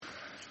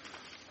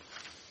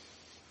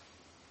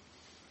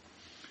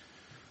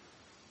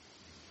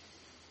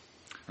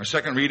Our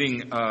second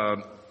reading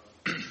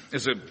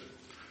is a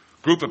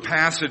group of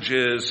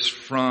passages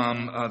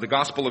from the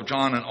Gospel of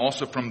John and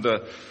also from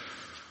the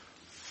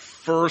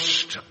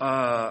first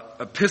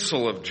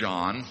epistle of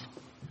John.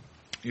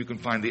 You can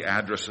find the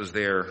addresses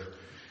there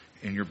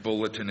in your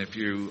bulletin if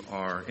you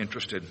are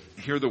interested.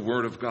 Hear the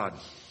word of God.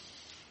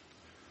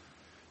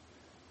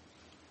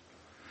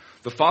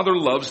 The Father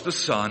loves the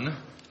Son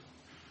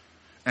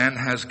and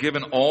has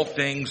given all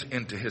things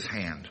into his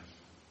hand.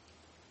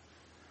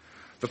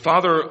 The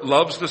Father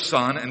loves the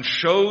Son and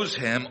shows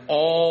him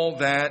all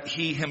that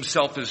he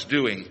himself is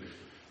doing.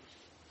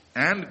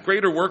 And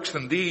greater works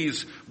than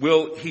these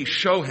will he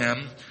show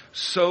him,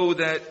 so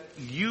that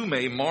you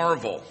may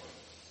marvel.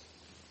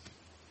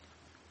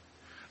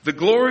 The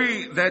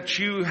glory that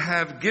you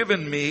have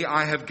given me,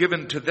 I have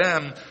given to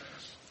them,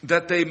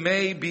 that they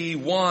may be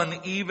one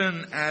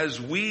even as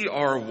we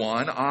are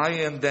one,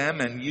 I in them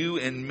and you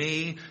in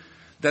me,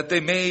 that they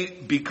may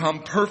become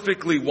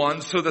perfectly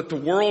one, so that the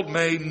world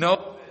may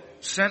know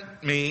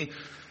sent me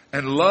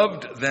and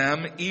loved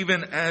them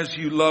even as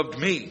you loved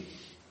me.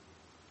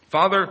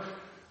 Father,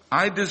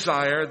 I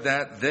desire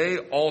that they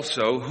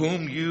also,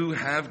 whom you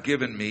have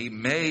given me,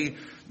 may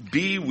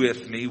be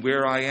with me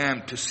where I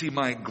am, to see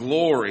my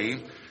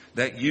glory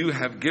that you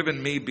have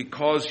given me,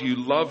 because you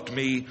loved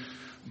me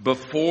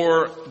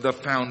before the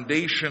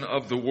foundation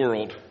of the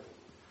world.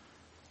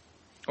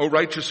 O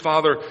righteous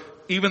Father,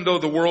 even though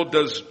the world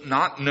does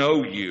not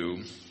know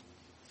you,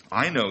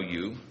 I know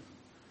you,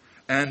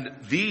 and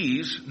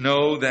these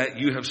know that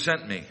you have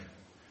sent me.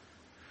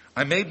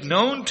 I made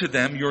known to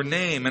them your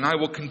name, and I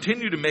will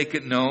continue to make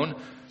it known,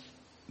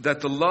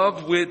 that the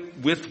love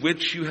with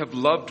which you have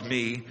loved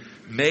me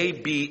may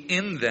be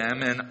in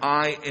them and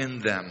I in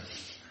them.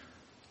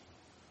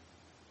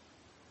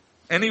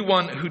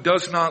 Anyone who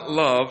does not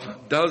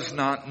love does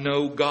not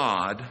know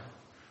God,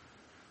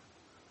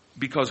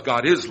 because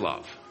God is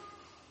love.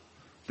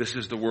 This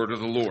is the word of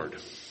the Lord.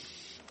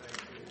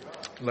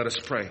 Let us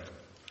pray.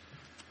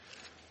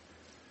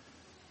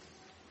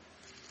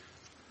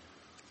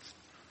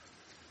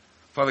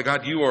 Father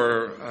God, you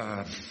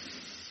are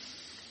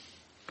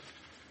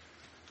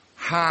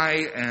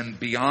high and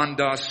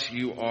beyond us.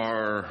 You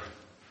are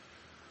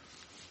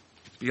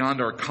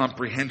beyond our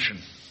comprehension.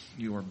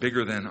 You are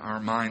bigger than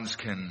our minds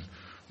can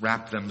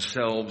wrap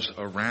themselves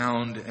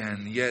around,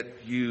 and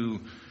yet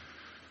you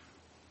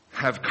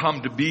have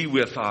come to be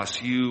with us.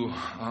 You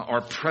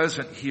are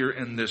present here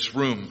in this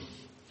room.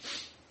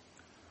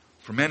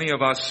 For many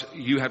of us,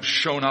 you have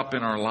shown up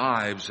in our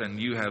lives, and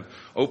you have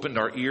opened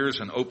our ears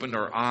and opened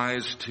our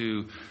eyes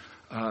to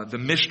the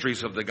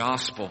mysteries of the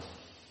gospel.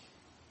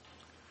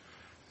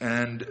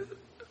 And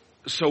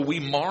so we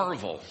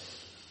marvel.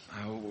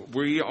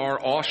 We are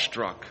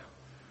awestruck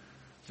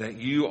that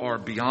you are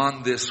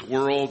beyond this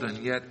world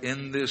and yet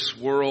in this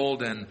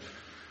world. And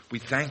we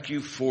thank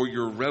you for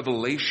your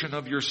revelation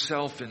of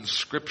yourself in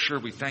Scripture.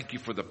 We thank you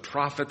for the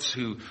prophets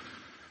who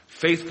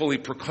faithfully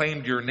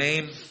proclaimed your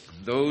name,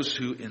 those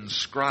who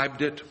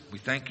inscribed it. We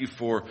thank you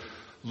for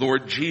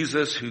Lord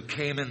Jesus, who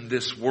came in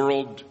this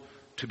world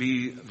to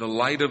be the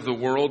light of the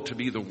world, to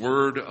be the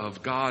Word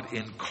of God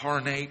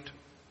incarnate.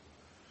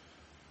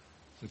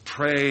 We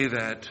pray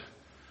that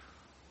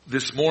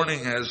this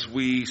morning, as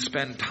we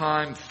spend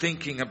time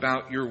thinking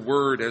about your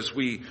Word, as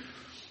we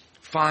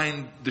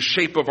find the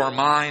shape of our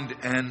mind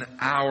and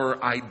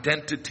our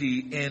identity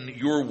in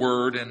your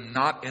Word and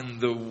not in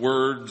the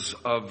words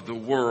of the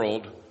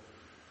world,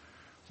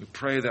 we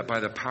pray that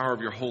by the power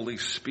of your Holy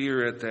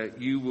Spirit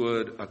that you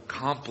would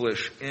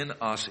accomplish in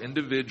us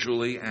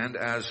individually and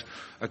as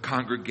a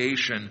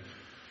congregation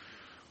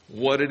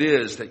what it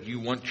is that you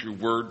want your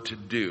word to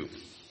do.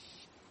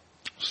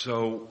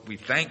 So we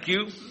thank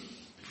you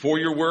for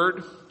your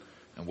word,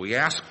 and we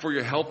ask for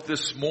your help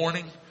this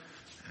morning,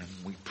 and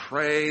we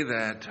pray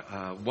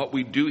that what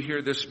we do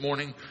here this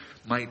morning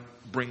might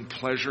bring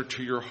pleasure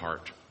to your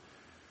heart.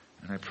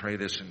 And I pray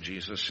this in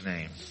Jesus'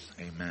 name.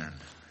 Amen.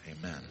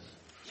 Amen.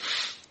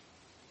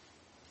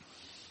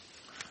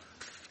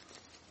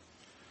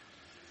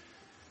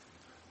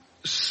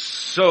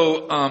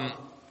 So,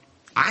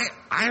 I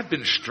have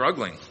been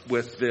struggling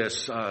with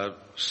this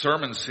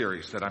sermon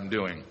series that I'm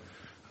doing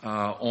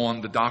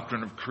on the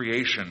doctrine of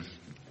creation.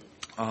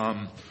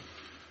 I'm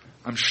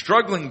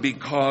struggling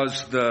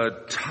because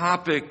the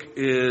topic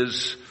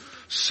is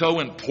so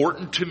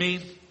important to me,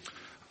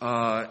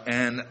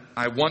 and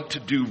I want to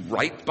do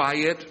right by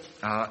it,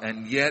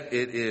 and yet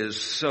it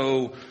is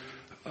so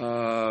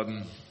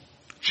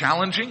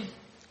challenging.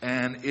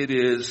 And it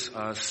is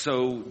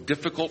so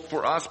difficult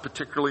for us,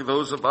 particularly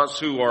those of us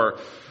who are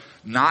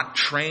not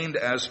trained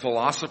as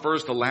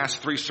philosophers. The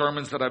last 3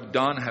 sermons that I've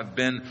done have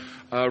been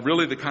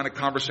really the kind of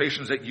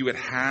conversations that you would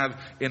have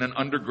in an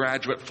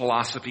undergraduate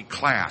philosophy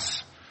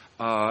class,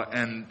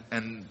 and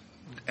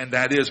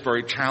that is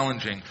very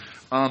challenging.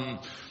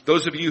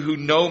 Those of you who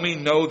know me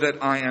know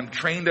that I am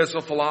trained as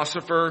a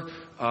philosopher,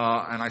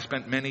 and I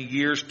spent many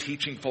years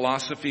teaching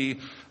philosophy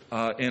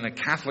in a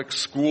Catholic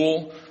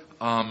school.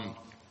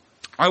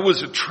 I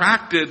was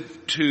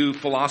attracted to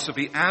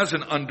philosophy as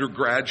an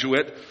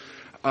undergraduate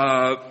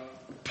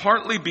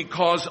partly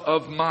because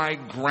of my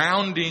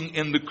grounding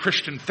in the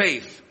Christian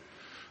faith.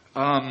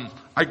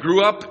 I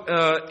grew up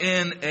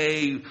in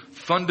a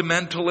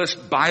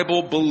fundamentalist,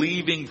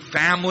 Bible-believing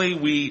family.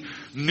 We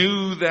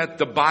knew that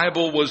the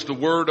Bible was the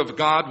Word of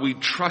God. We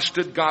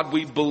trusted God.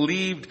 We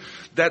believed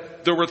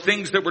that there were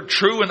things that were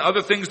true and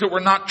other things that were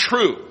not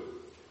true.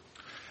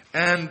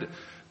 And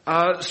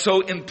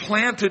so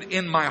implanted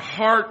in my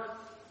heart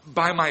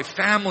by my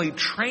family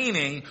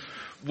training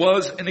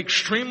was an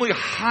extremely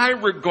high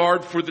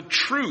regard for the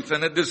truth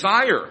and a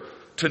desire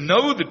to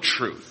know the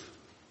truth.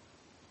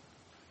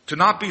 To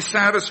not be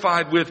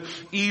satisfied with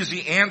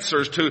easy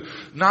answers, to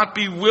not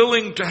be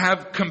willing to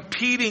have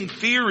competing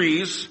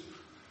theories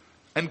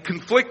and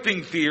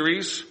conflicting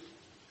theories,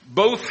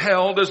 both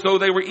held as though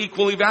they were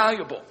equally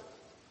valuable.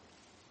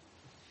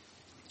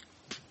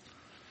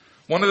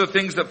 One of the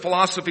things that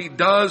philosophy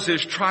does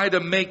is try to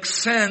make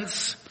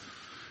sense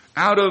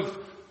out of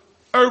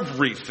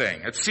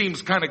everything. It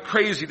seems kind of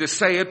crazy to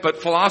say it,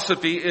 but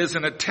philosophy is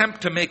an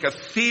attempt to make a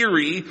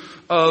theory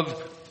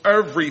of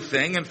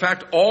everything. In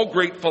fact, all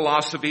great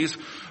philosophies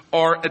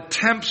are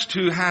attempts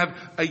to have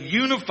a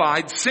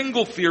unified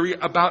single theory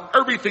about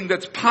everything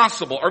that's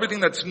possible,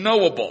 everything that's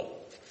knowable.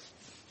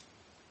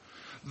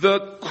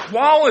 The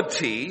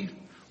quality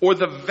or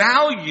the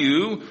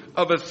value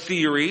of a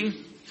theory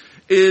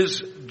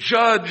is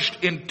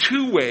judged in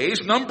two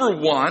ways. Number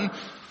one,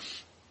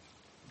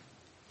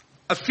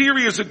 a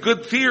theory is a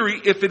good theory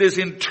if it is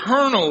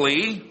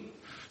internally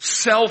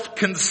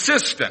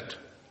self-consistent.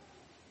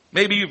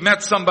 Maybe you've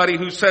met somebody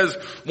who says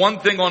one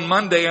thing on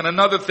Monday and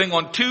another thing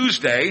on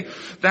Tuesday.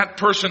 That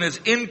person is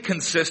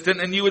inconsistent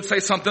and you would say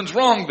something's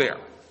wrong there.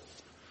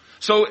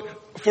 So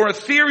for a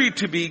theory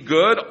to be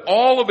good,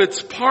 all of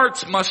its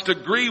parts must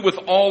agree with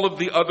all of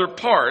the other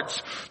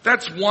parts.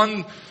 That's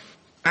one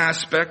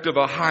aspect of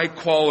a high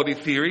quality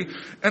theory.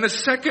 And a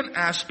second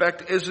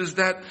aspect is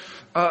that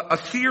a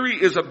theory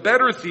is a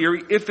better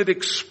theory if it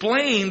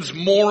explains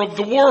more of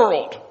the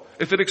world,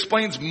 if it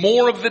explains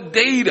more of the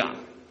data.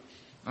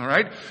 All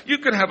right? You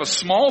could have a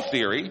small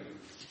theory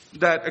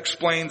that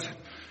explains,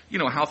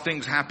 how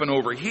things happen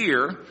over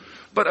here,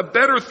 but a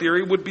better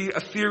theory would be a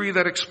theory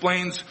that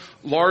explains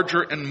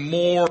larger and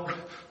more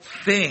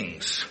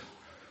things.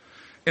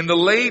 In the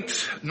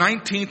late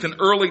 19th and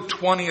early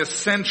 20th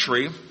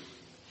century,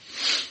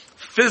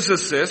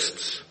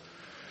 physicists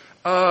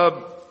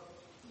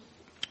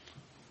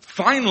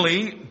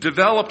finally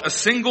developed a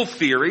single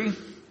theory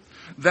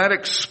that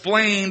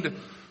explained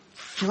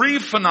three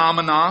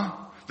phenomena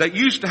that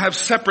used to have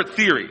separate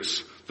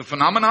theories. The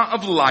phenomena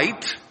of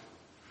light,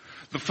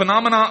 the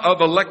phenomena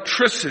of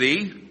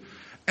electricity,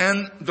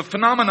 and the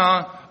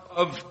phenomena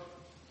of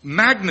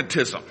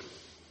magnetism.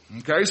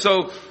 Okay,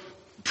 so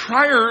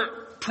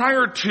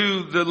prior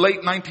to the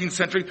late 19th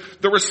century,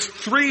 there were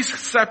three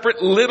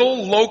separate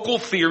little local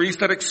theories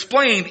that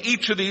explained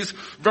each of these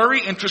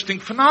very interesting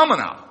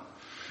phenomena.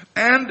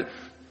 And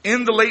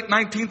in the late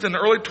 19th and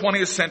early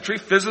 20th century,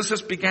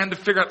 physicists began to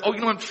figure out,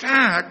 in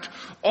fact,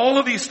 all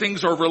of these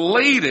things are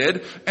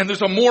related, and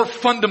there's a more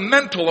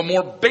fundamental, a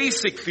more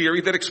basic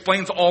theory that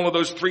explains all of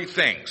those three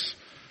things.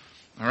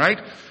 All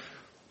right?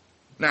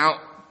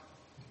 Now,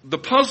 the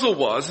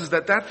puzzle is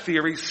that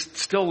theory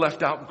still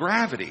left out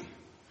gravity,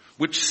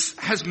 which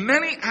has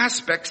many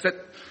aspects that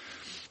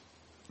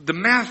the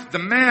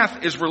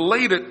math is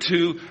related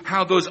to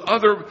how those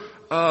other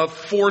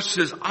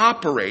forces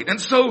operate. And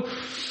so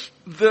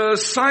the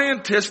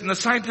scientists and the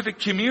scientific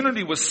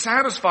community was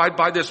satisfied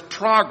by this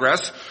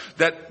progress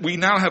that we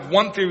now have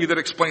one theory that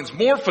explains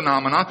more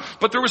phenomena,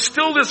 but there was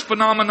still this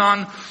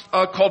phenomenon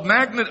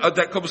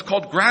that was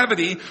called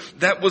gravity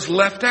that was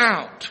left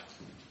out.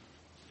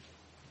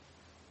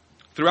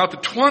 Throughout the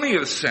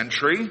 20th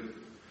century,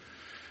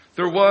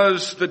 there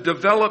was the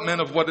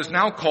development of what is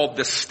now called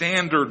the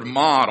Standard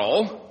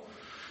Model,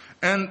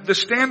 and the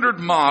Standard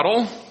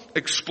Model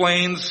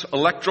explains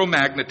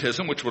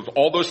electromagnetism, which was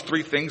all those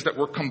three things that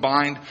were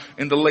combined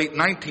in the late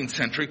 19th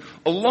century,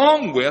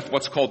 along with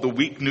what's called the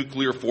weak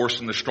nuclear force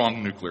and the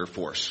strong nuclear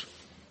force.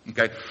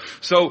 Okay?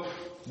 So,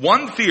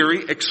 one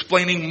theory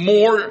explaining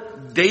more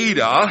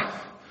data,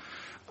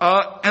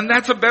 and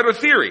that's a better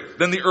theory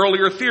than the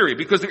earlier theory,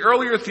 because the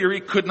earlier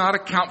theory could not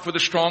account for the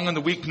strong and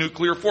the weak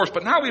nuclear force.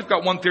 But now we've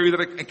got one theory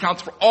that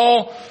accounts for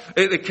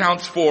it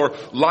accounts for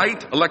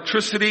light,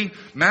 electricity,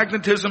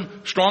 magnetism,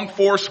 strong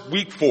force,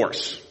 weak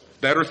force.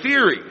 Better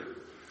theory.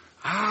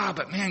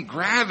 But man,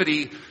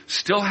 gravity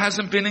still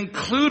hasn't been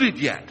included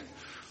yet.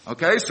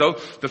 Okay, so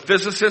the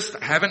physicists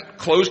haven't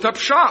closed up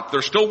shop.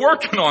 They're still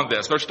working on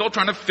this. They're still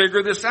trying to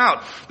figure this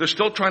out. They're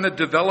still trying to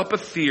develop a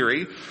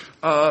theory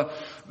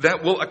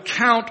that will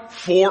account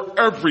for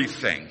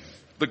everything.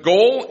 The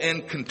goal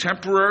in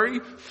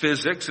contemporary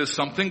physics is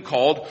something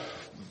called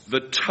the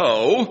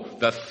TOE,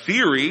 the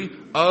theory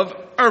of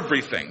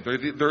everything.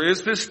 There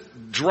is this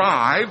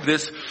drive,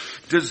 this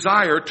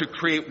desire to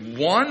create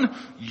one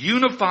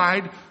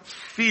unified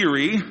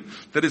theory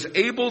that is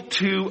able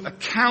to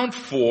account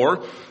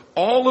for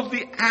all of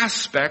the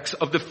aspects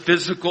of the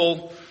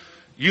physical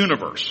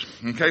universe.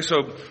 Okay,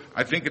 so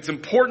I think it's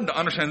important to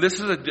understand this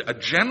is a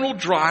general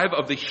drive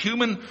of the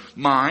human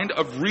mind,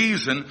 of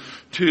reason,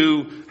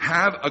 to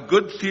have a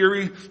good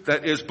theory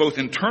that is both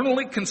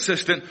internally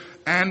consistent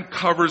and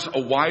covers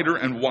a wider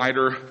and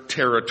wider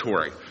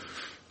territory.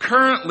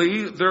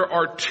 Currently, there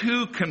are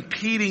two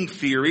competing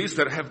theories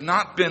that have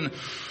not been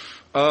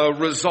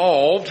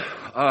resolved.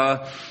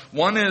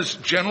 One is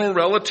general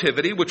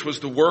relativity, which was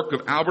the work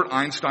of Albert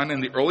Einstein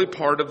in the early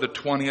part of the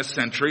 20th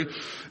century.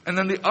 And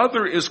then the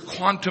other is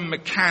quantum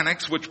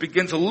mechanics, which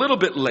begins a little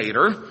bit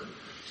later.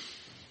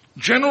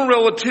 General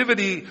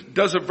relativity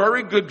does a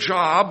very good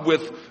job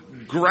with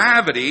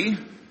gravity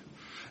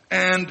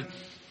and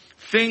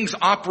things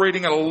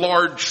operating at a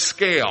large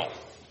scale.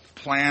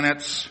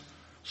 Planets,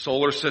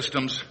 solar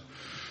systems.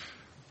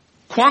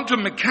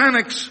 Quantum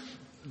mechanics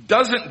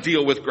doesn't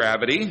deal with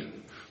gravity,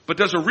 but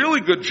does a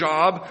really good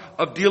job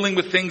of dealing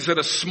with things at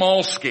a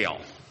small scale.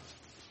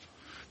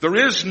 There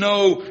is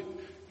no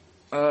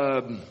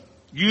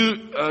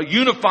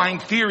unifying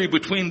theory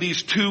between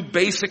these two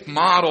basic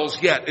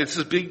models yet.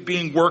 It's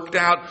being worked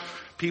out.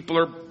 People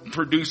are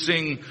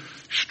producing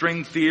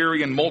string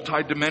theory and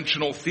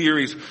multidimensional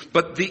theories.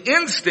 But the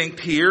instinct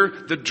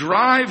here, the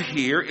drive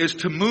here, is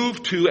to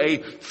move to a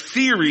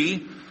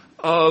theory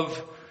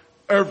of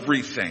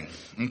everything.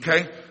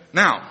 Okay?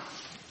 Now,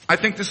 I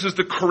think this is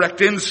the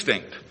correct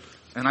instinct.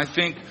 And I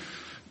think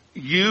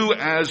you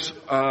as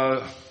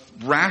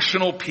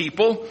rational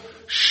people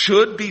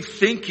should be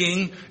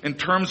thinking in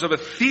terms of a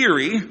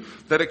theory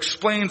that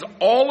explains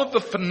all of the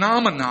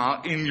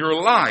phenomena in your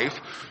life.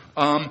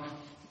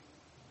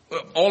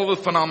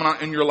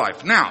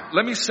 Now,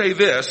 let me say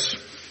this.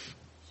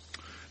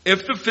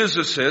 If the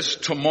physicists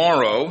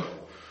tomorrow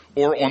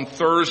or on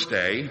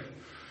Thursday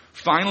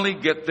finally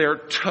get their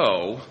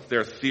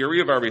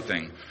theory of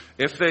everything,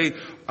 if they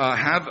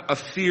have a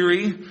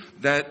theory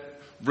that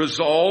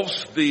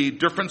resolves the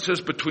differences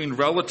between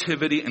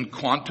relativity and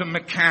quantum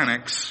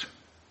mechanics,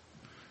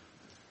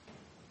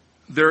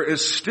 there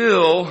is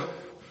still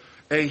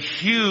a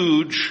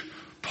huge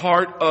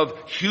part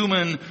of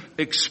human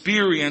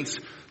experience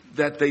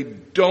that they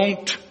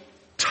don't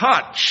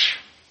touch.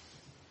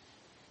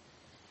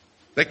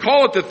 They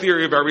call it the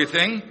theory of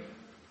everything,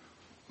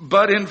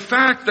 but in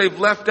fact they've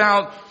left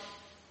out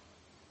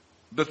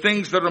the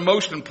things that are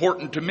most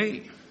important to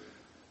me.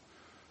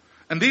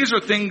 And these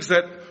are things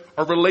that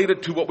are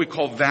related to what we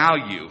call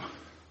value.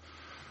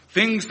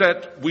 Things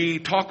that we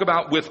talk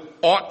about with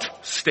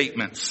ought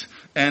statements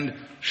and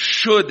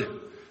should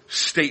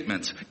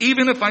statements.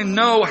 Even if I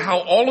know how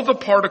all of the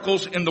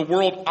particles in the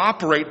world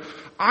operate,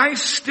 I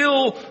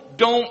still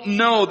don't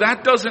know.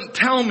 That doesn't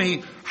tell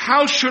me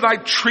how should I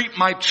treat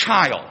my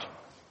child.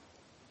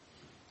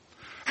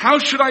 How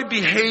should I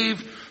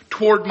behave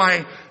toward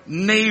my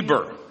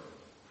neighbor?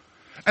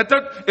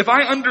 If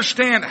I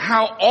understand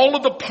how all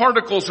of the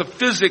particles of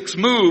physics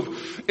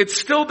move, it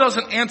still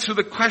doesn't answer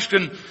the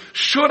question,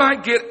 should I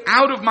get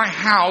out of my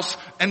house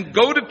and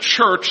go to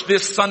church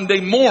this Sunday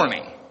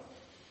morning?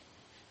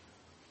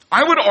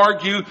 I would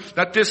argue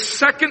that this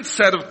second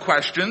set of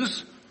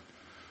questions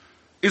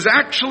is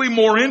actually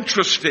more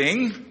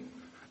interesting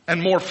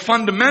and more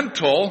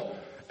fundamental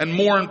and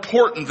more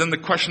important than the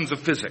questions of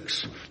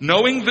physics.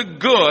 Knowing the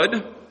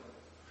good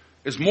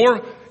is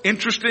more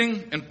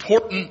interesting,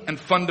 important, and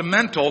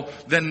fundamental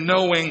than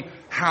knowing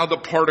how the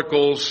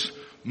particles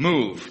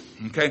move.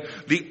 Okay?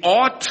 The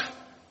ought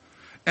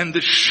and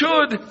the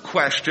should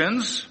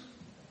questions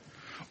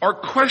are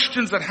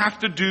questions that have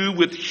to do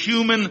with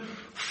human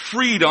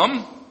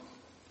freedom,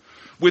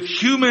 with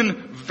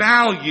human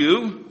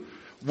value,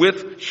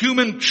 with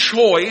human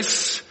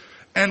choice,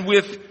 and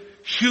with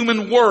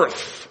human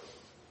worth.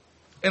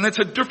 And it's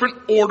a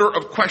different order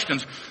of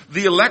questions.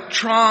 The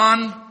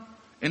electron,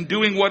 in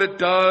doing what it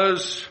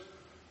does,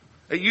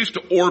 it used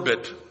to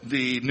orbit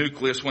the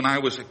nucleus when I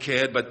was a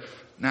kid, but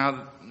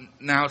now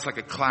it's like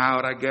a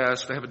cloud, I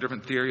guess. They have a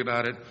different theory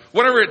about it.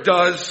 Whatever it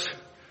does,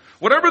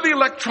 whatever the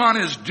electron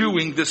is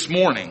doing this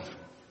morning,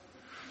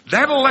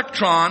 that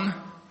electron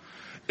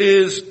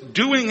is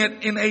doing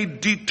it in a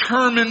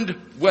determined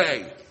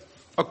way,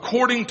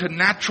 according to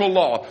natural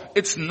law.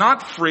 It's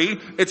not free.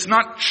 It's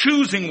not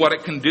choosing what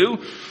it can do.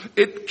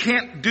 It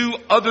can't do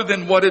other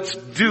than what it's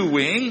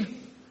doing.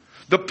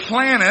 The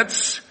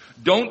planets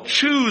don't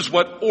choose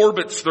what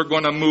orbits they're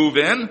going to move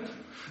in.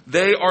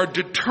 They are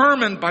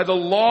determined by the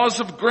laws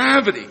of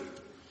gravity.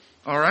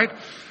 All right?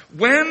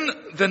 When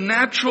the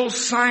natural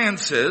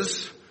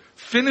sciences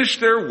finish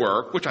their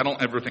work, which I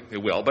don't ever think they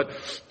will, but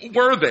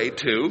were they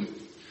to,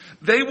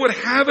 they would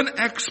have an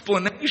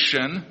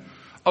explanation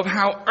of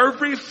how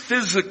every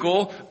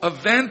physical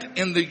event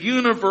in the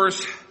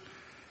universe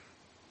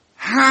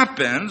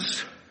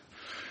happens,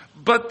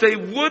 but they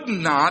would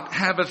not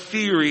have a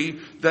theory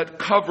that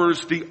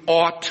covers the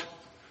ought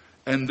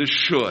and the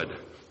should.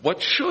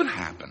 What should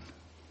happen?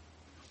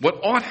 What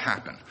ought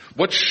happen?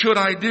 What should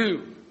I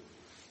do?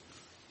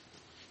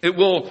 It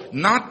will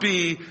not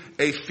be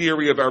a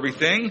theory of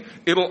everything.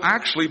 It'll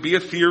actually be a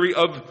theory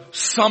of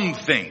some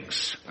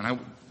things.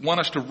 And want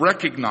us to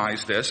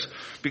recognize this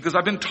because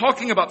I've been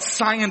talking about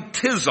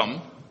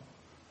scientism,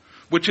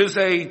 which is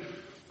a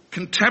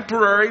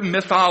contemporary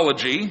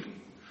mythology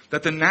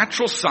that the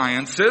natural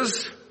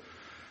sciences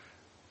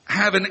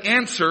have an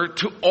answer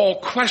to all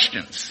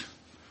questions.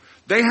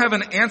 They have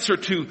an answer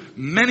to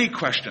many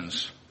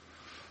questions.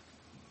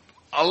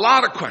 A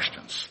lot of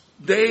questions.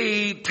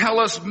 They tell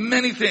us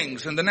many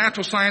things, and the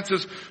natural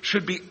sciences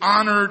should be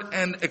honored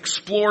and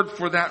explored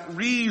for that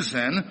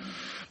reason,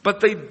 but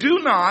they do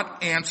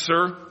not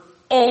answer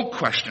all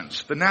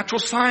questions. The natural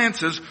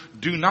sciences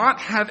do not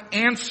have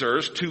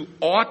answers to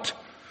ought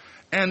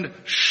and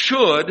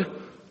should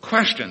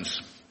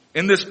questions.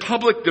 In this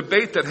public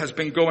debate that has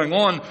been going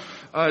on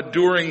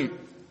during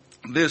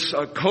this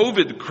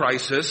COVID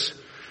crisis,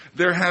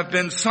 there have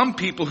been some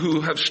people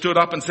who have stood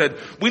up and said,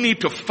 we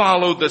need to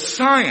follow the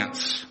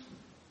science.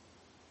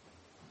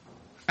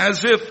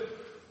 As if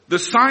the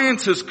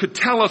sciences could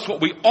tell us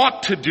what we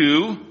ought to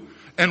do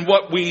and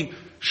what we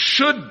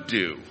should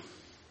do.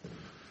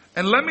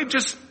 And let me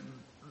just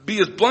be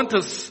as blunt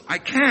as I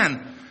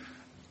can.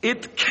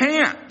 It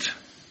can't.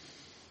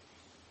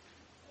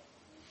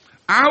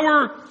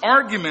 Our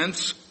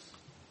arguments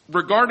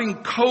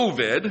regarding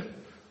COVID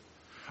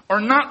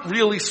are not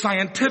really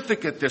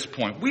scientific at this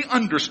point. We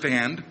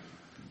understand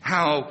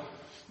how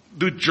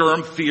the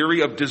germ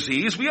theory of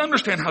disease, we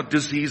understand how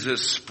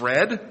diseases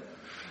spread.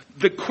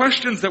 The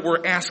questions that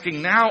we're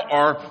asking now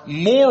are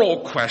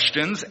moral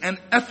questions and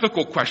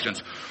ethical questions.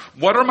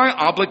 What are my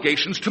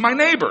obligations to my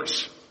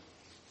neighbors?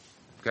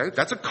 Okay,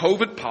 that's a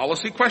COVID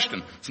policy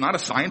question. It's not a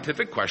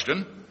scientific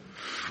question.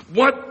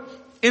 What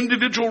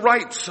individual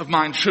rights of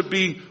mine should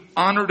be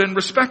honored and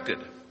respected?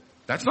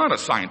 That's not a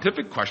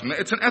scientific question.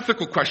 It's an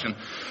ethical question.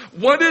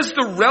 What is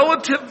the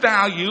relative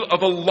value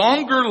of a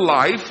longer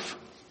life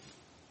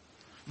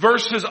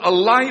versus a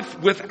life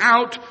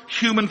without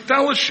human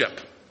fellowship?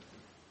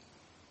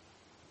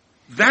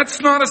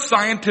 That's not a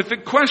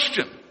scientific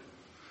question.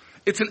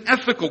 It's an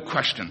ethical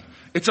question.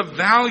 It's a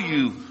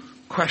value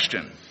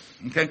question.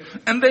 Okay?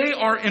 And they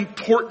are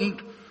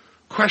important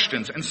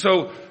questions. And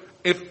so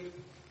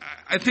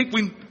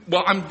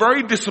I'm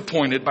very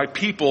disappointed by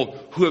people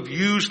who have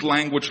used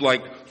language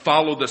like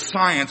follow the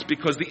science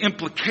because the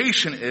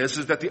implication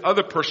is that the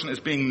other person is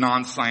being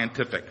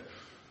non-scientific.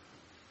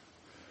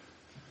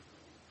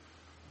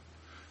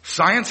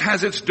 Science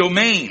has its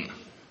domain.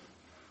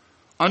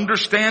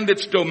 Understand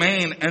its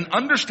domain and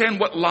understand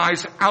what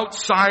lies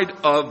outside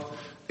of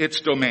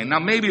its domain. Now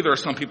maybe there are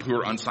some people who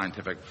are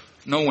unscientific.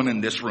 No one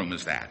in this room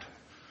is that.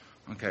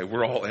 Okay,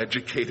 we're all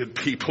educated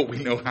people.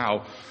 We know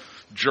how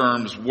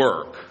germs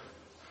work.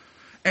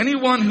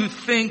 Anyone who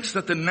thinks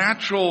that the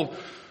natural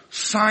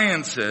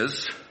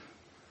sciences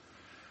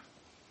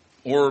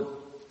or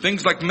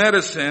things like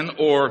medicine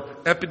or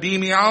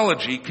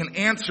epidemiology can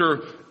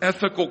answer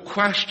ethical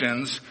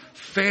questions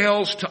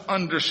fails to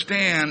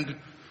understand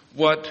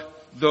what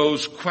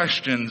those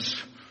questions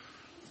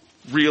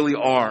really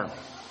are.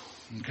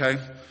 Okay?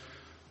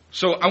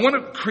 So I want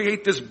to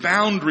create this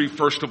boundary,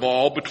 first of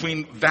all,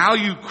 between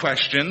value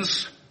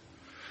questions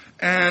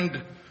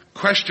and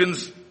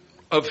questions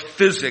of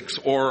physics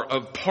or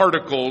of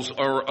particles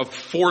or of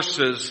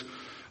forces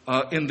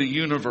in the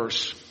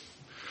universe.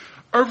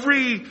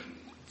 Every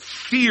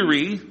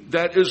theory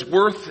that is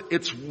worth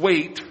its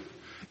weight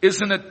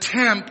is an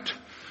attempt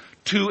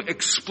to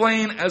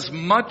explain as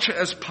much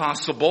as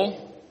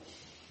possible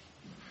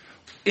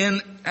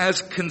in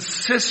as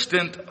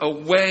consistent a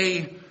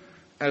way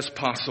as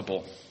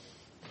possible.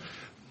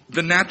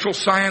 The natural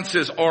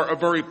sciences are a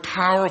very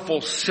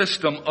powerful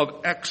system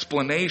of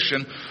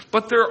explanation,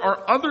 but there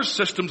are other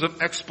systems of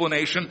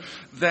explanation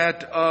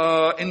that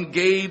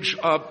engage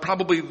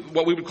probably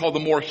what we would call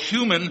the more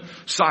human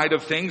side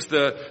of things,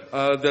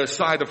 the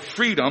side of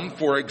freedom,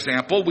 for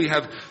example. We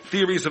have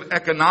theories of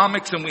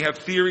economics and we have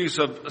theories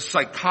of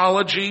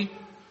psychology.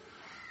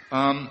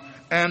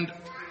 And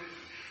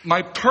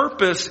my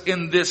purpose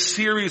in this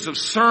series of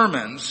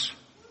sermons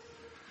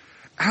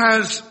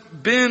has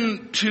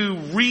been to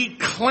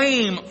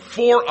reclaim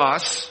for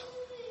us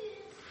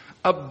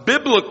a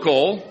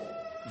biblical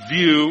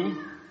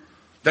view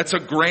that's a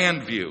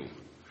grand view,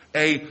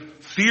 a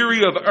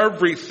theory of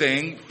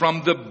everything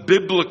from the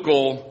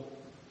biblical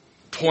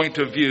point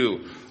of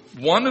view.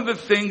 One of the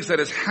things that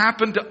has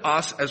happened to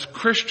us as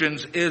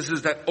Christians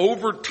is that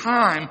over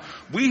time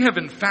we have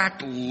in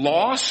fact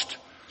lost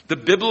the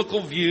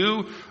biblical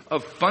view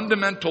of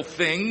fundamental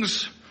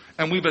things,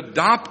 and we've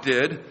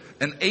adopted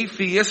an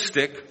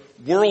atheistic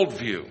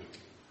worldview.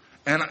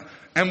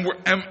 And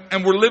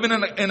we're living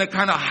in a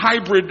kind of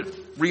hybrid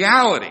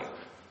reality.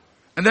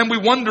 And then we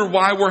wonder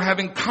why we're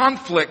having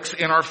conflicts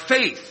in our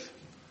faith.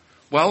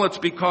 Well, it's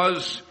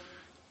because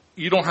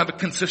you don't have a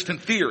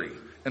consistent theory.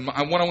 And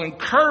I want to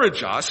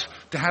encourage us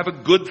to have a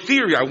good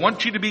theory. I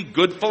want you to be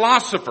good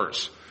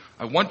philosophers.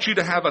 I want you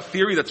to have a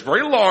theory that's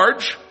very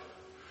large,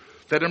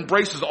 that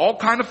embraces all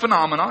kind of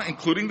phenomena,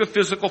 including the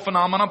physical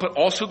phenomena, but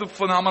also the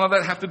phenomena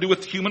that have to do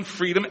with human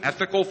freedom,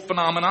 ethical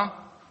phenomena.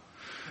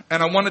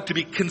 And I want it to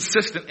be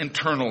consistent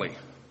internally.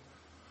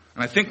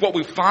 And I think what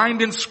we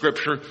find in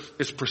Scripture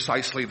is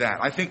precisely that.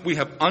 I think we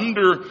have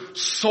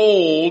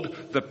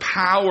undersold the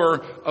power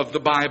of the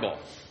Bible.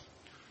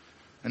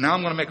 And now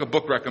I'm going to make a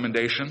book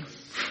recommendation.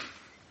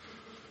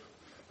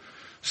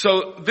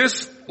 So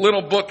this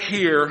little book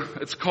here,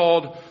 it's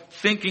called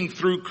Thinking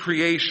Through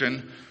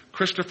Creation.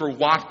 Christopher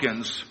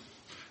Watkins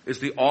is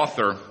the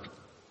author.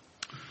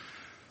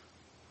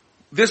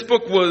 This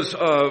book was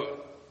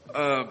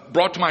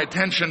brought to my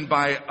attention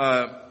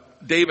by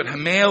David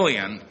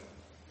Hamalian.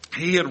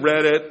 He had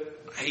read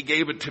it. He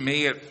gave it to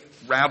me. It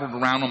rattled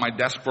around on my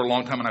desk for a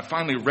long time, and I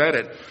finally read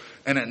it,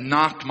 and it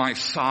knocked my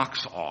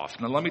socks off.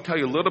 Now, let me tell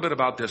you a little bit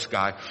about this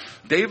guy.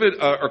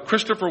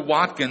 Christopher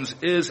Watkins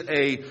is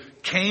a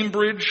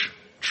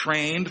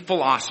Cambridge-trained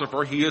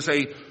philosopher. He is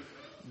a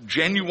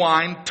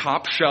genuine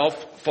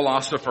top-shelf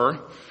philosopher.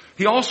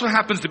 He also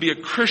happens to be a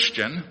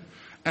Christian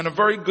and a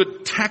very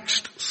good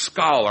text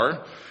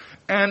scholar.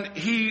 And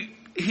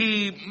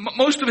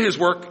most of his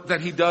work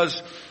that he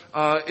does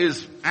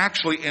is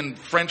actually in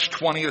French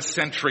 20th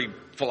century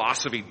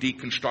philosophy,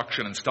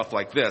 deconstruction, and stuff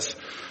like this.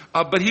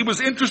 But he was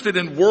interested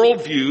in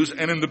worldviews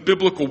and in the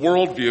biblical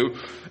worldview.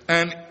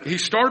 And he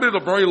started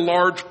a very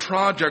large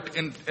project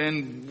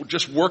in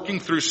just working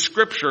through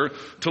Scripture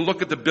to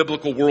look at the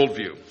biblical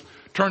worldview.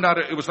 Turned out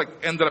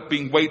ended up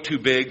being way too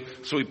big,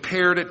 so he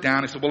pared it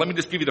down. He said, well, let me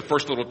just give you the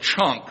first little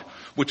chunk,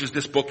 which is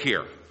this book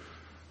here.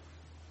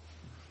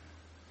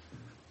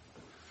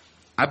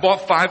 I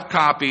bought 5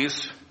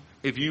 copies.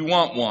 If you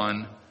want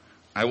one,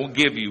 I will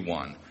give you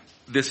one.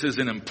 This is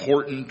an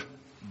important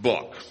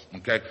book,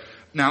 okay?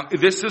 Now,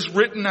 this is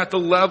written at the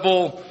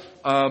level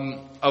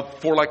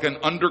for like an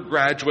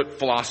undergraduate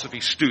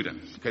philosophy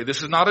student. Okay,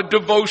 this is not a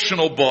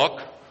devotional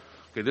book.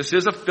 Okay, this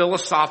is a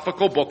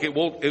philosophical book. It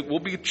will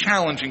be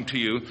challenging to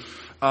you,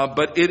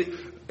 but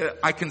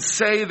I can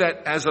say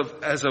that as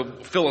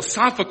a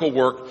philosophical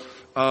work,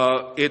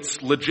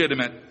 it's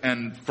legitimate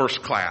and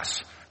first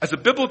class. As a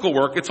biblical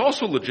work, it's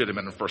also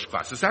legitimate and first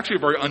class. It's actually a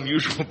very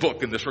unusual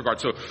book in this regard.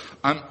 So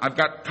I've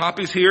got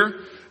copies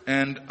here,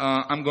 and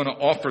I'm going to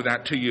offer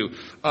that to you.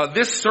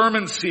 This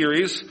sermon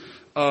series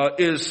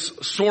is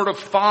sort of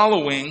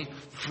following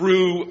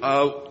through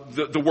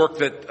the work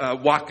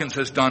that Watkins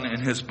has done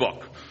in his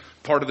book,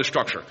 part of the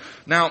structure.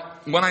 Now,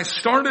 when I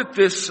started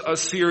this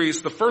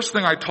series, the first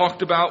thing I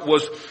talked about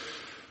was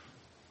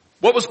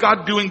what was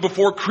God doing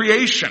before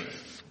creation?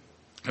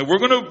 And we're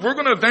going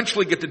to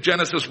eventually get to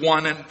Genesis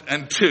 1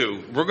 and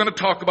 2. We're going to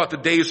talk about the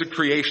days of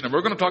creation, and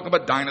we're going to talk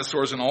about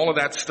dinosaurs and all of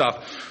that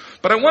stuff.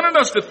 But I wanted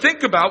us to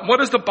think about what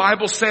does the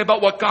Bible say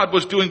about what God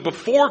was doing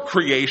before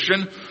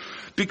creation,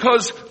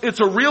 because it's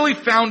a really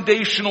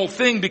foundational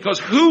thing, because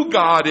who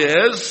God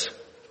is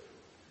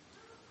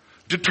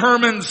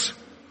determines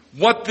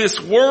what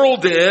this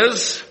world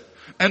is,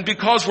 and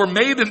because we're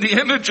made in the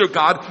image of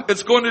God,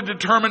 it's going to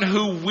determine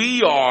who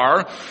we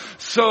are.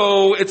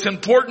 So it's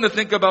important to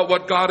think about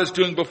what God is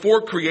doing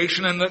before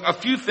creation. And a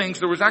few things,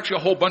 there was actually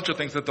a whole bunch of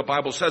things that the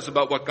Bible says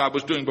about what God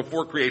was doing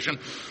before creation.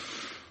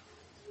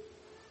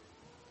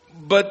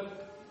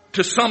 But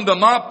to sum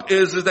them up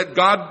is that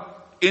God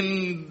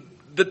in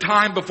the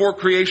time before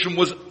creation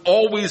was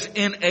always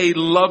in a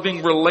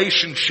loving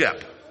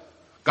relationship.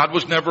 God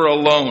was never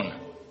alone.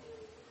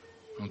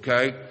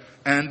 Okay?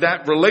 And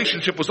that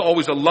relationship was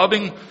always a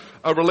loving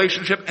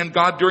relationship, and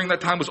God during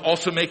that time was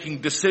also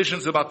making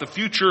decisions about the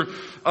future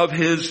of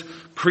His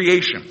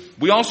creation.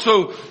 We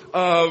also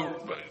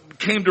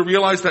came to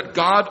realize that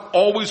God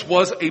always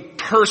was a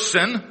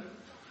person.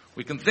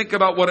 We can think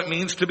about what it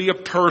means to be a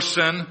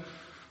person.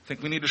 I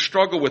think we need to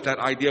struggle with that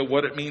idea,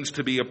 what it means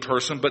to be a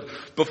person. But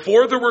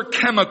before there were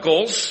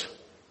chemicals,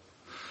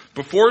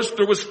 before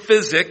there was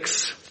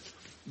physics,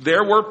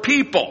 there were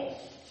people.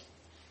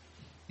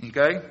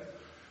 Okay?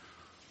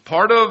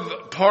 Part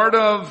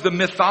of the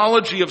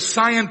mythology of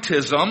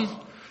scientism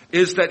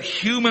is that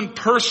human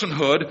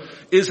personhood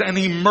is an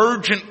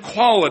emergent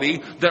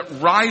quality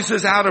that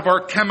rises out of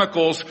our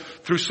chemicals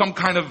through some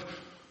kind of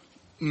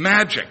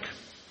magic.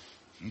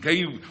 Okay,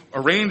 you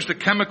arrange the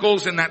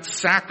chemicals in that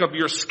sack of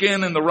your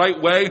skin in the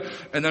right way,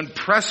 and then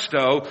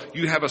presto,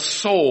 you have a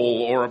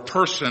soul or a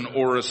person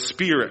or a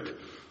spirit.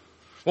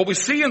 What we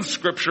see in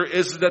Scripture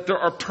is that there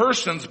are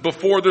persons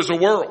before there's a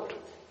world.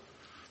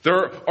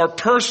 There are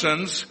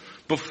persons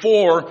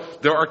before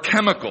there are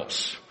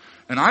chemicals.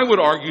 And I would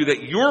argue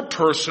that your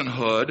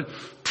personhood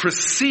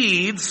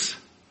precedes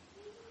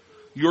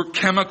your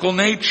chemical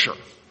nature.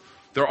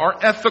 There are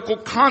ethical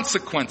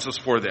consequences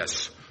for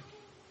this.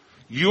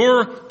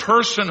 Your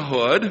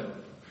personhood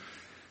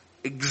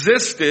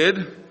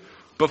existed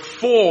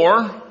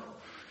before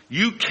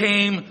you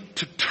came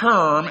to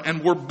term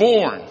and were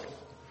born.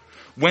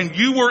 When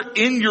you were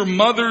in your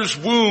mother's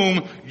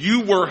womb,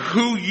 you were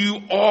who you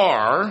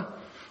are,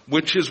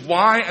 which is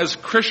why as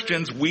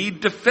Christians we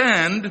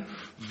defend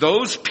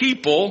those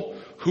people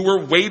who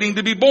are waiting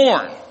to be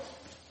born.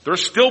 They're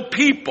still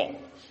people.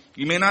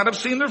 You may not have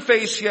seen their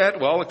face yet,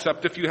 well,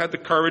 except if you had the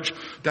courage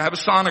to have a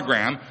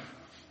sonogram.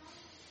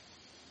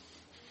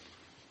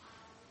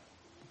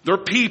 They're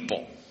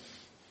people.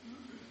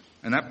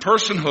 And that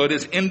personhood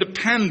is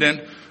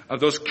independent of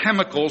those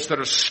chemicals that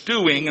are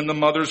stewing in the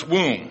mother's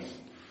womb.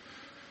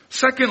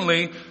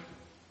 Secondly,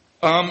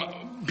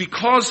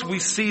 because we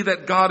see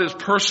that God is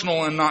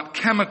personal and not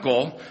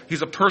chemical,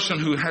 He's a person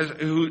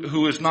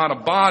who is not a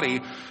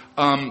body.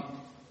 I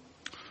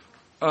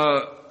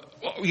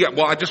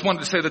just wanted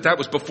to say that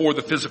was before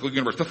the physical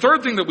universe. The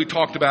third thing that we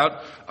talked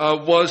about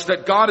was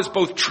that God is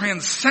both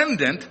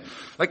transcendent,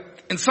 like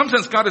in some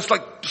sense God is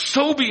like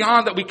so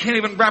beyond that we can't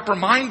even wrap our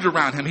mind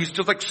around Him. He's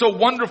just like so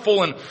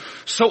wonderful and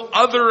so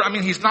other. I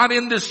mean, He's not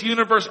in this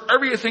universe.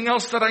 Everything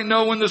else that I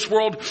know in this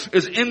world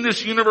is in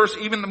this universe.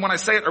 Even when I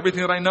say it,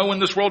 everything that I know in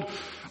this world,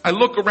 I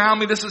look around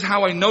me, this is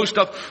how I know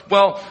stuff.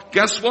 Well,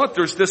 guess what?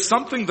 There's this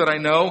something that I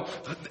know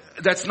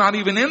that's not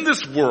even in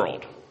this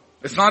world.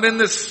 It's not in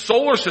this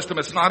solar system.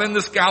 It's not in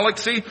this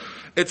galaxy.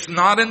 It's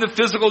not in the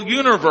physical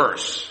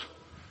universe.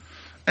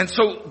 And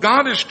so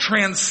God is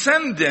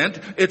transcendent.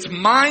 It's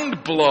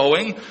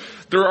mind-blowing.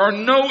 There are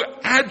no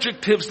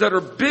adjectives that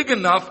are big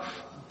enough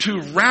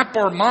to wrap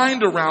our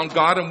mind around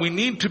God, and we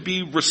need to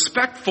be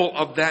respectful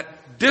of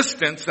that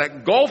distance,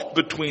 that gulf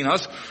between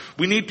us.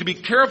 We need to be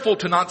careful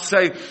to not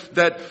say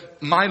that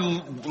my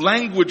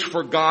language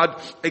for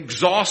God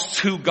exhausts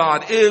who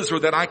God is or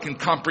that I can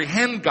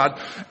comprehend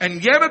God.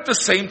 And yet at the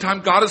same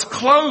time, God is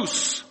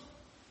close.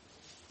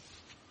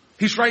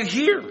 He's right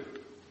here.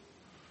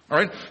 All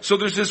right. So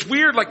there's this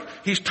weird, like,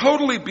 He's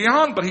totally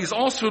beyond, but He's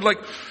also like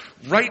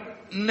right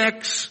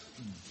next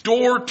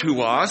door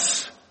to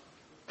us.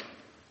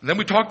 And then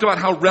we talked about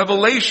how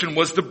revelation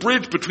was the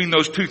bridge between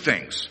those two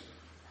things.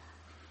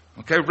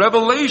 Okay.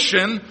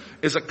 Revelation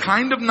is a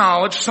kind of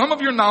knowledge. Some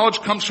of your knowledge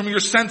comes from your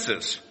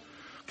senses.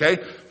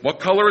 Okay,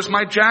 what color is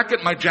my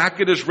jacket? My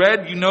jacket is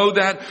red. You know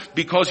that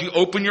because you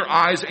open your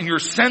eyes and your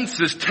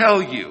senses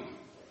tell you.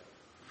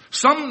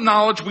 Some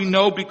knowledge we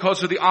know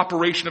because of the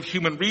operation of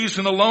human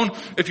reason alone.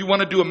 If you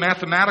want to do a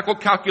mathematical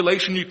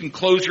calculation, you can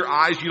close your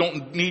eyes. You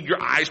don't need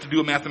your eyes to do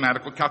a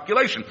mathematical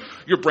calculation.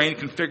 Your brain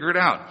can figure it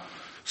out.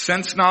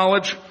 Sense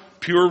knowledge,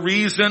 pure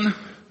reason.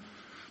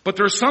 But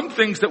there are some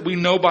things that we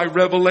know by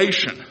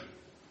revelation.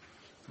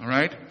 All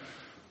right?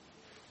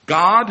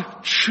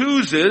 God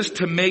chooses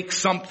to make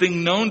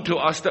something known to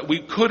us that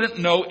we couldn't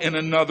know in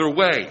another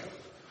way.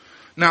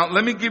 Now,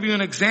 let me give you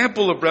an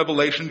example of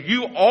revelation.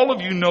 All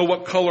of you know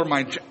what color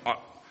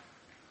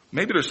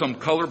maybe there's some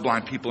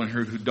colorblind people in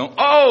here who don't.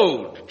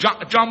 Oh,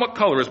 John, what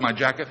color is my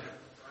jacket?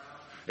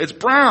 It's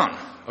brown.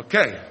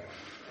 Okay.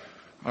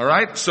 All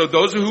right. So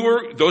those of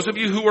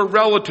you who are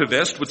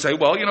relativists would say,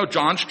 well,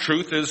 John's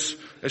truth is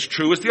as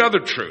true as the other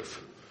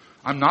truth.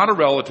 I'm not a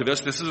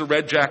relativist. This is a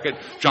red jacket.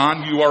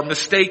 John, you are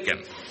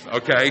mistaken.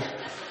 Okay?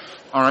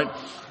 All right.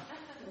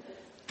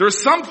 There's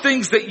some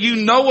things that you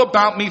know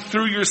about me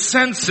through your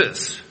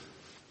senses.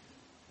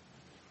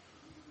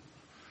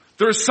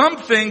 There are some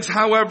things,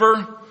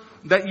 however,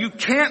 that you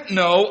can't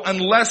know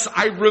unless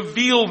I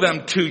reveal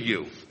them to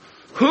you.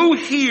 Who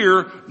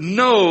here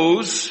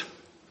knows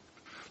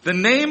the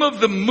name of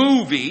the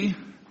movie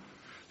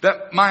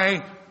that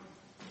my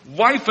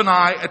wife and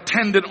I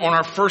attended on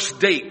our first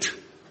date?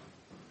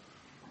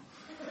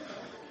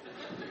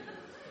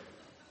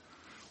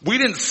 We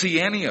didn't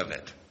see any of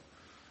it.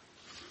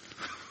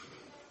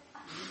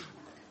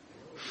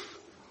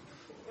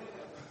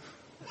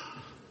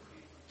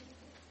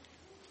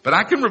 But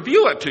I can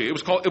reveal it to you.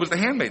 It was The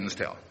Handmaid's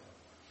Tale.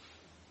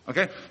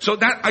 Okay? So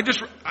that, I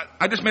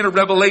just made a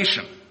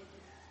revelation.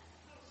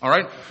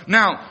 Alright?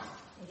 Now,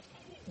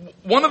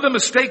 one of the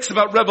mistakes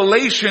about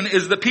revelation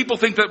is that people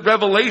think that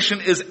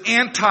revelation is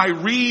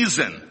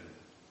anti-reason.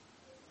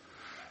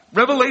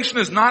 Revelation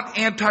is not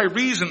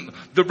anti-reason.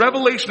 The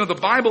revelation of the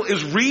Bible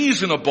is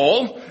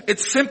reasonable.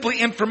 It's simply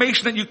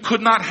information that you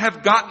could not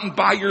have gotten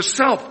by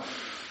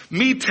yourself.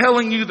 Me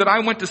telling you that I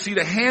went to see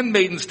The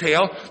Handmaid's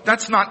Tale,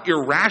 that's not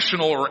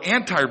irrational or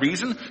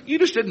anti-reason. You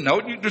just didn't know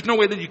it. There's no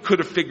way that you could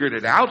have figured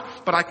it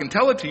out, but I can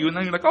tell it to you and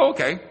then you're like, oh,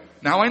 okay,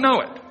 now I know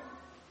it.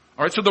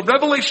 Alright, so the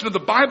revelation of the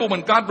Bible,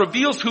 when God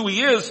reveals who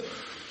He is,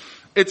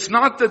 it's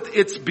not that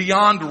it's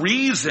beyond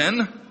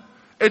reason,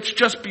 it's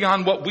just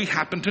beyond what we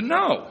happen to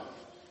know.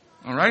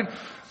 All right?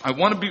 I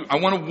want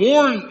to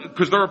warn,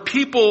 because there are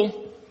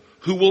people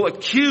who will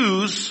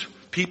accuse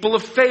people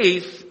of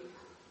faith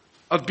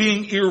of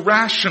being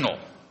irrational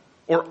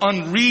or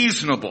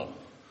unreasonable.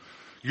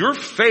 Your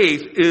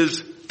faith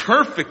is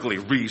perfectly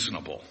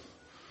reasonable.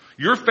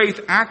 Your faith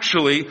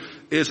actually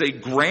is a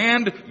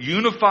grand,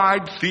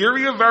 unified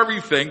theory of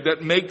everything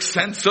that makes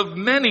sense of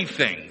many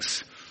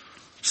things.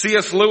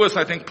 C.S. Lewis,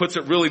 I think, puts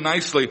it really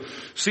nicely.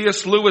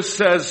 C.S. Lewis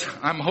says,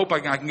 I'm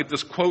hoping I can get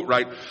this quote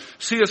right.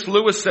 C.S.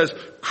 Lewis says,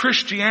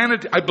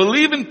 I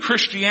believe in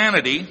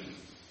Christianity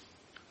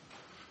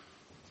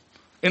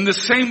in the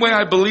same way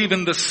I believe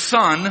in the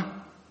sun,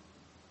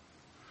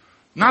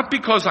 not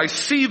because I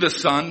see the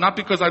sun, not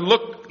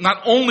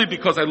only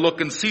because I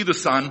look and see the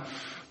sun,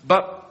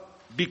 but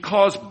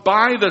because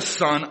by the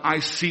sun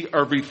I see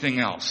everything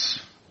else.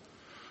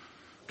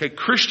 Okay,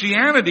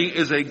 Christianity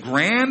is a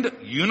grand,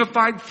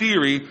 unified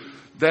theory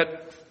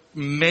that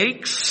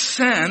makes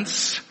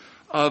sense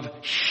of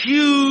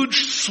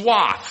huge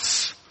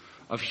swaths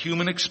of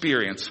human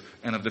experience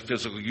and of the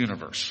physical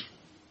universe.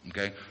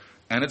 Okay?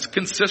 And it's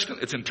consistent.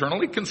 It's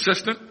internally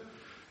consistent.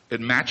 It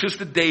matches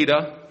the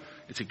data.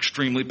 It's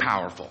extremely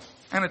powerful.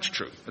 And it's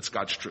true. It's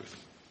God's truth.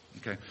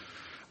 Okay?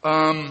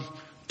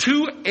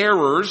 Two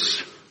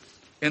errors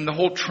in the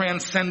whole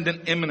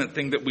transcendent immanent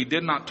thing that we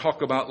did not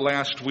talk about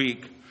last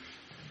week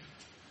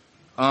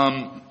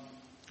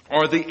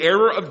are the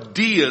error of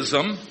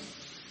deism.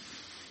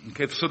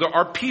 Okay, so there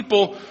are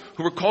people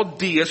who are called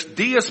deists.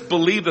 Deists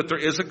believe that there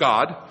is a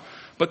God,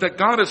 but that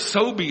God is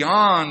so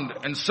beyond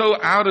and so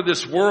out of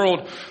this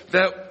world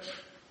that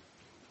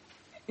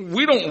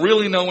we don't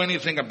really know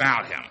anything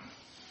about him.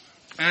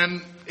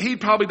 And he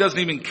probably doesn't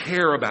even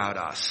care about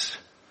us.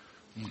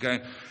 Okay?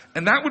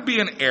 And that would be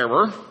an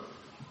error.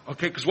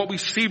 Okay, because what we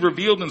see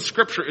revealed in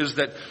Scripture is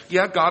that,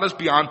 yeah, God is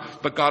beyond,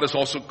 but God is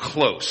also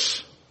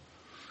close.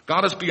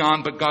 God is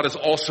beyond, but God is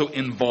also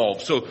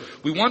involved. So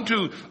we want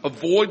to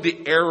avoid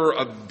the error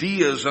of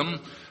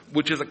deism,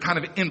 which is a kind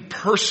of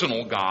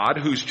impersonal God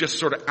who's just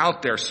sort of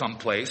out there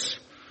someplace.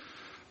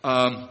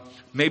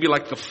 Maybe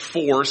like the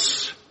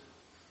Force,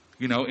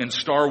 in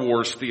Star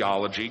Wars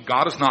theology.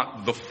 God is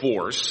not the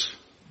Force.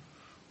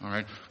 All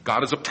right?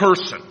 God is a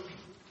person.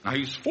 Now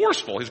he's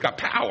forceful. He's got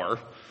power,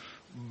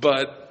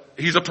 but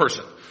he's a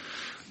person.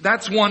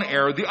 That's one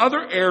error. The other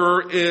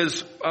error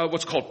is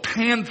what's called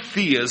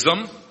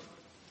pantheism.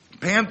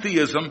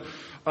 Pantheism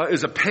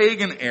is a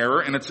pagan error,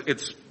 and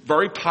it's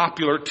very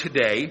popular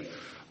today.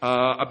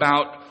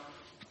 About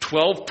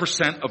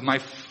 12% of my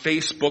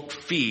Facebook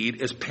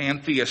feed is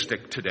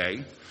pantheistic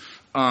today.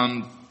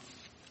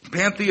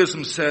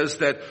 Pantheism says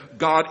that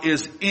God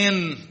is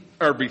in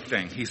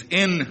everything. He's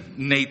in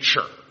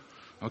nature.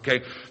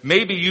 Okay?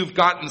 Maybe you've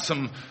gotten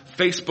some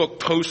Facebook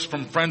posts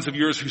from friends of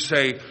yours who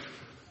say,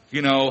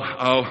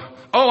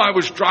 I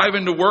was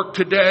driving to work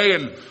today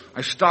and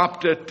I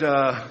stopped at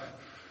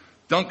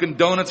Dunkin'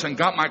 Donuts and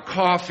got my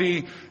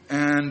coffee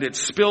and it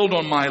spilled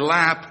on my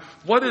lap.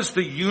 What is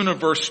the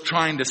universe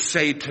trying to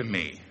say to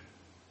me?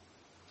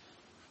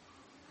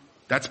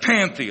 That's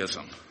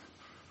pantheism.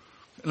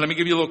 Let me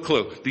give you a little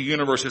clue. The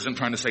universe isn't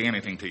trying to say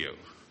anything to you.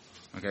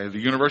 Okay? The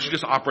universe is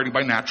just operating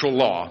by natural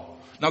law.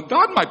 Now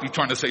God might be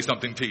trying to say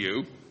something to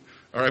you.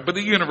 All right, but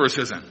the universe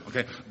isn't.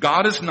 Okay?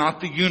 God is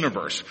not the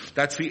universe.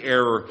 That's the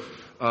error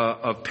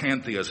of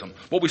pantheism.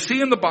 What we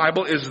see in the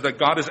Bible is that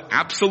God is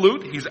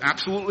absolute. He's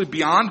absolutely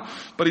beyond,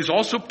 but he's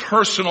also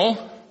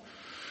personal.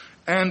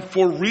 And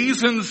for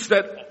reasons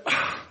that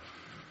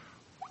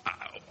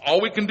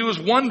all we can do is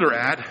wonder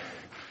at,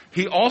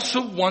 he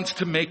also wants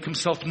to make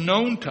himself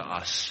known to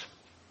us.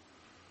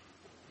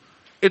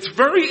 It's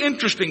very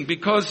interesting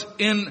because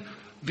in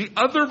the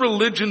other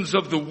religions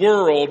of the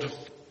world,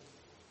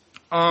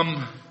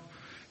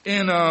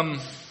 in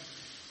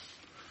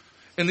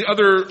the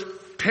other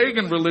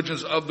pagan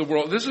religions of the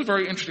world, this is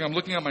very interesting. I'm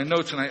looking at my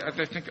notes, and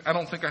I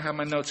don't think I have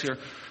my notes here.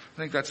 I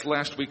think that's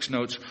last week's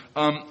notes.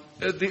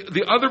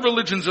 The other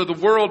religions of the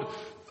world,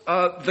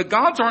 the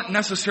gods aren't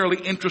necessarily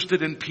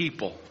interested in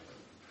people.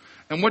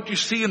 And what you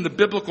see in the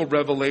biblical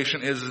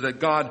revelation is that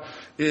God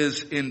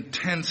is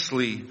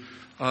intensely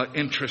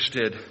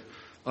interested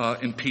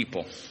in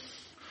people.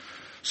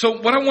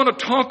 So what I want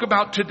to talk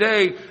about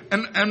today,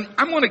 and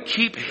I'm going to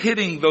keep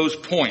hitting those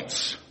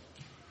points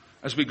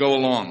as we go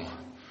along,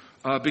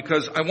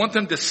 because I want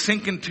them to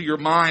sink into your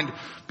mind,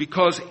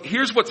 because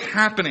here's what's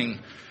happening.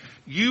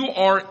 You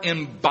are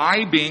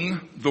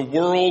imbibing the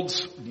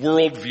world's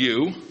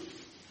worldview.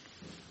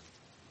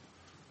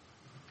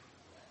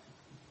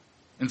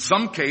 In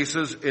some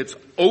cases, it's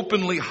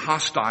openly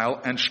hostile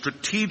and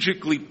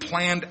strategically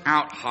planned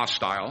out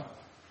hostile.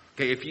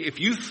 Okay, if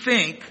you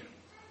think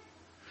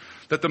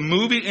that the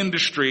movie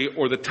industry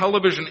or the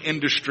television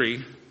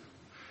industry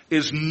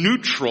is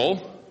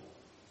neutral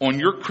on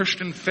your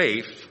Christian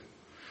faith,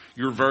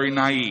 you're very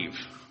naive.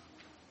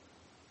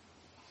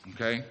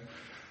 Okay?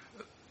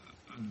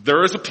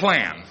 There is a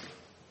plan.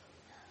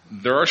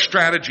 There are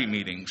strategy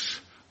meetings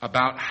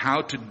about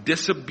how to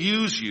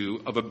disabuse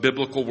you of a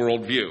biblical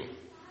worldview.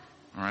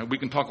 All right, we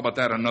can talk about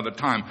that another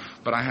time,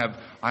 but I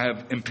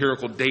have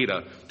empirical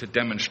data to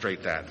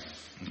demonstrate that.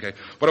 Okay,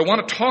 but I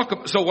want to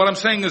talk. So what I'm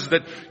saying is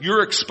that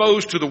you're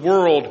exposed to the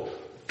world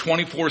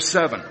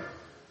 24/7.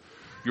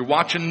 You're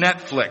watching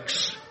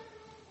Netflix.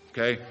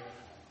 Okay,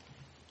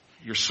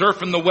 you're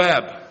surfing the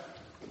web,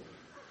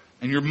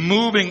 and you're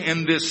moving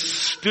in this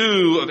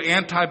stew of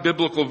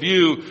anti-biblical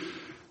view.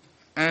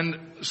 And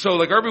so,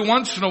 like every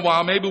once in a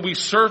while, maybe we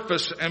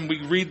surface and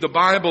we read the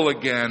Bible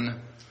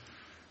again.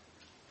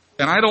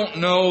 And I don't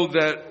know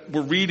that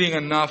we're reading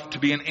enough to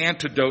be an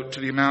antidote to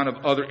the amount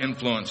of other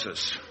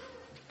influences.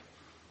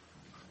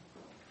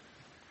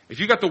 If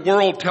you got the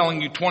world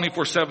telling you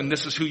 24/7,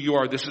 this is who you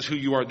are, this is who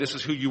you are, this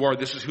is who you are,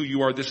 this is who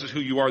you are, this is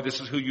who you are,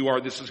 this is who you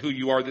are, this is who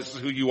you are, this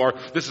is who you are,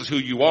 this is who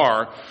you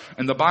are,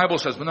 and the Bible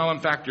says, well, no, in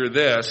fact, you're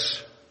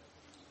this,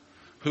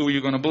 who are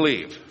you going to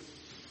believe?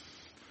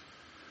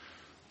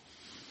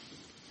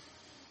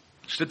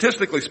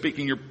 Statistically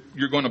speaking,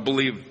 you're going to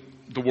believe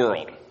the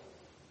world.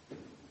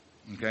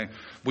 Okay?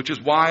 Which is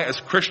why as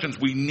Christians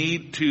we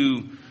need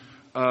to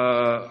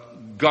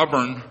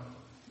govern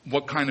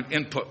what kind of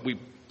input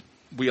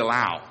we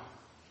allow.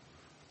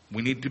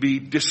 We need to be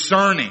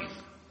discerning.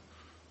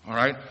 All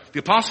right? The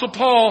Apostle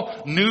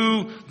Paul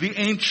knew the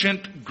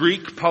ancient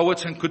Greek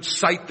poets and could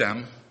cite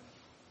them.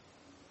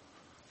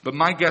 But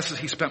my guess is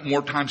he spent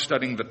more time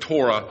studying the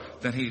Torah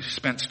than he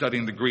spent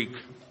studying the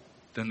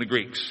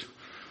Greeks.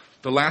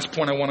 The last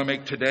point I want to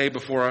make today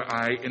before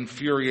I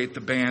infuriate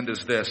the band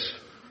is this.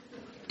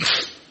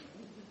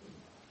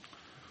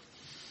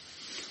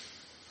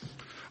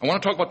 I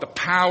want to talk about the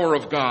power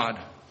of God.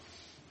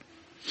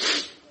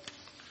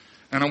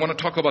 And I want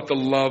to talk about the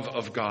love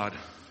of God.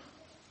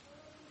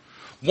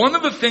 One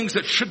of the things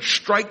that should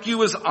strike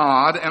you as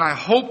odd, and I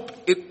hope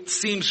it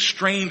seems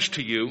strange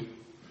to you,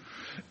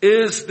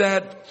 is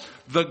that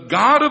the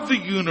God of the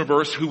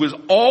universe, who is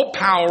all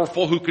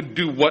powerful, who can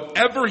do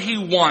whatever he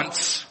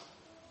wants,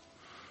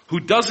 who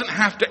doesn't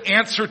have to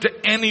answer to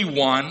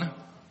anyone,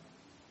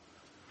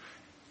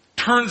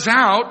 turns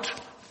out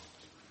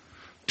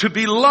to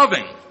be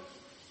loving.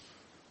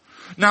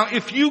 Now,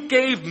 if you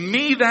gave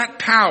me that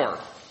power,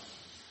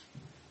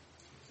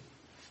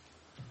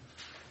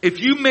 if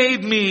you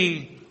made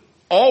me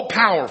all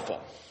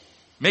powerful,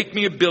 make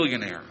me a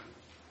billionaire,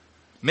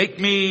 make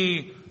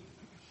me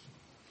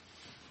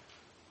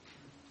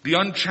the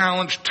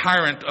unchallenged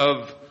tyrant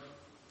of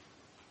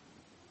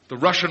the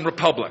Russian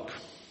Republic.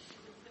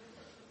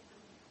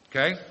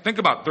 Okay? Think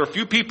about it. There are a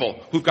few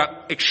people who've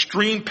got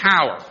extreme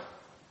power.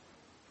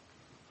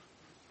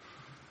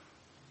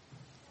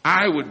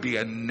 I would be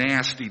a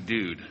nasty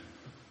dude.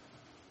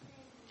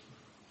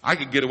 I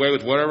could get away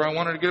with whatever I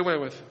wanted to get away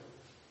with.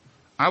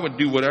 I would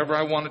do whatever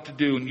I wanted to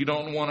do, and you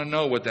don't want to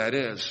know what that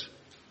is.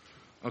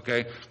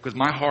 Okay? Because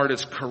my heart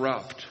is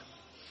corrupt.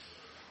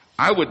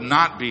 I would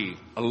not be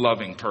a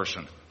loving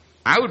person.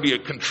 I would be a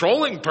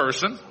controlling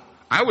person.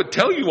 I would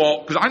tell you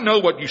all, because I know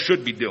what you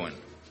should be doing.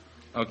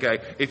 Okay?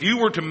 If you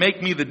were to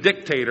make me the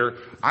dictator,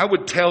 I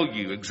would tell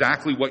you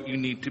exactly what you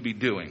need to be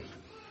doing.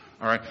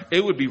 All right?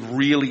 It would be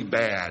really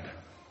bad.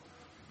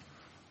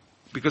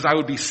 Because I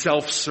would be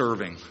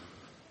self-serving.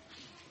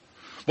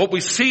 What we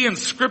see in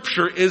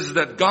Scripture is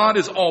that God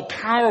is all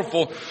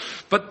powerful,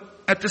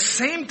 but at the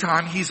same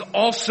time, He's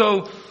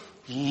also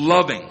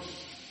loving.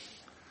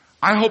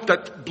 I hope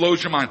that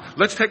blows your mind.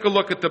 Let's take a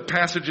look at the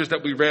passages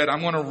that we read.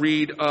 I'm going to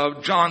read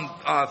John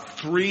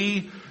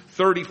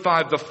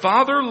 3:35. The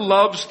Father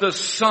loves the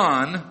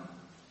Son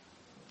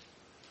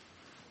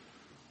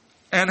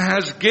and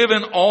has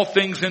given all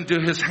things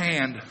into His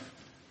hand.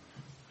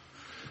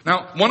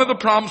 Now, one of the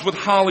problems with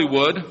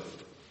Hollywood,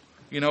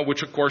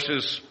 which of course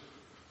is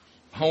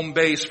home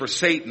base for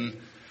Satan,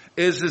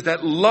 is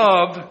that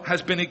love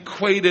has been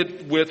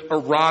equated with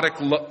erotic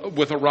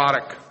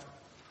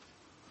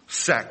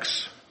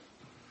sex.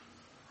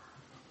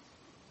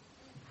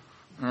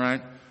 All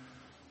right?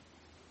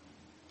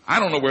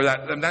 I don't know where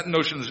that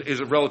notion is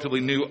a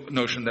relatively new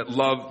notion that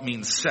love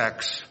means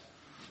sex.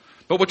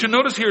 But what you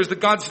notice here is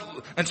that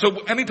and so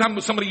anytime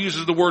somebody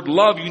uses the word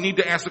love, you need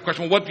to ask the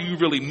question, well, what do you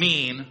really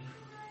mean?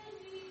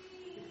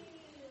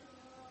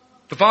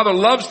 The Father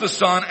loves the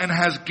Son and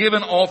has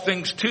given all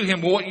things to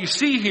Him. Well, what you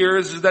see here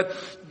is that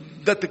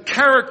the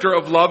character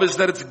of love is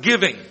that it's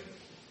giving.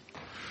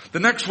 The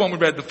next one we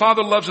read, the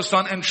Father loves the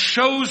Son and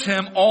shows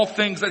Him all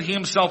things that He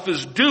Himself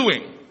is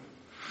doing.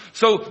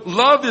 So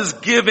love is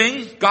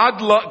giving.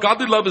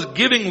 Godly love is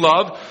giving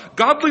love.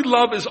 Godly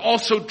love is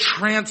also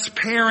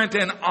transparent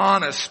and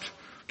honest.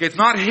 Okay, it's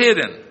not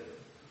hidden.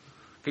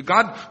 Okay,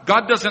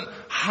 God doesn't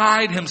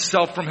hide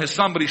Himself from His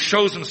Son, but He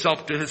shows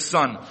Himself to His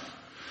Son.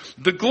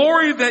 The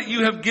glory that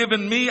you have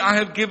given me, I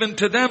have given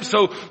to them.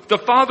 So the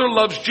Father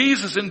loves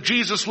Jesus and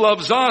Jesus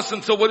loves us.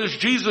 And so what does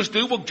Jesus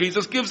do? Well,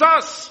 Jesus gives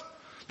us.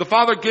 The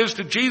Father gives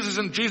to Jesus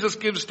and Jesus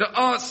gives to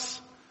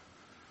us.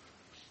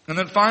 And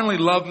then finally,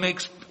 love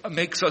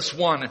makes us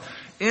one.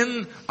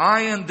 In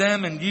I and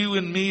them and you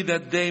and me,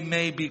 that they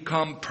may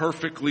become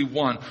perfectly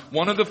one.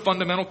 One of the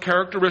fundamental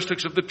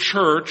characteristics of the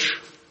church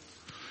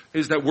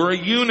is that we're a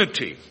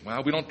unity.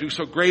 Well, we don't do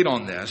so great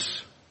on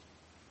this.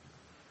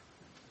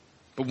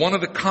 But one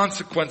of the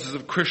consequences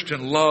of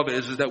Christian love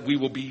is that we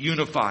will be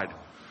unified.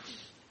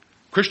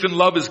 Christian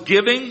love is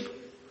giving.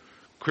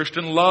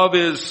 Christian love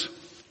is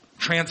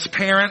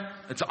transparent.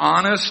 It's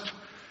honest.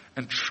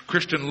 And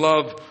Christian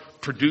love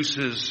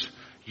produces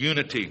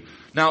unity.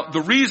 Now,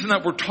 the reason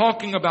that we're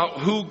talking about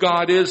who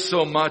God is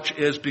so much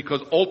is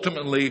because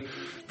ultimately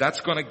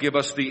that's going to give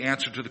us the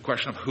answer to the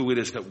question of who it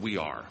is that we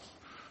are.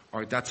 All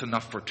right, that's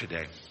enough for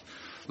today.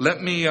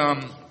 Let me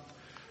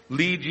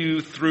lead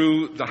you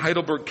through the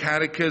Heidelberg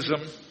Catechism.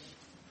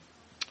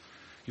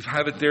 You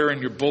have it there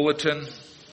in your bulletin.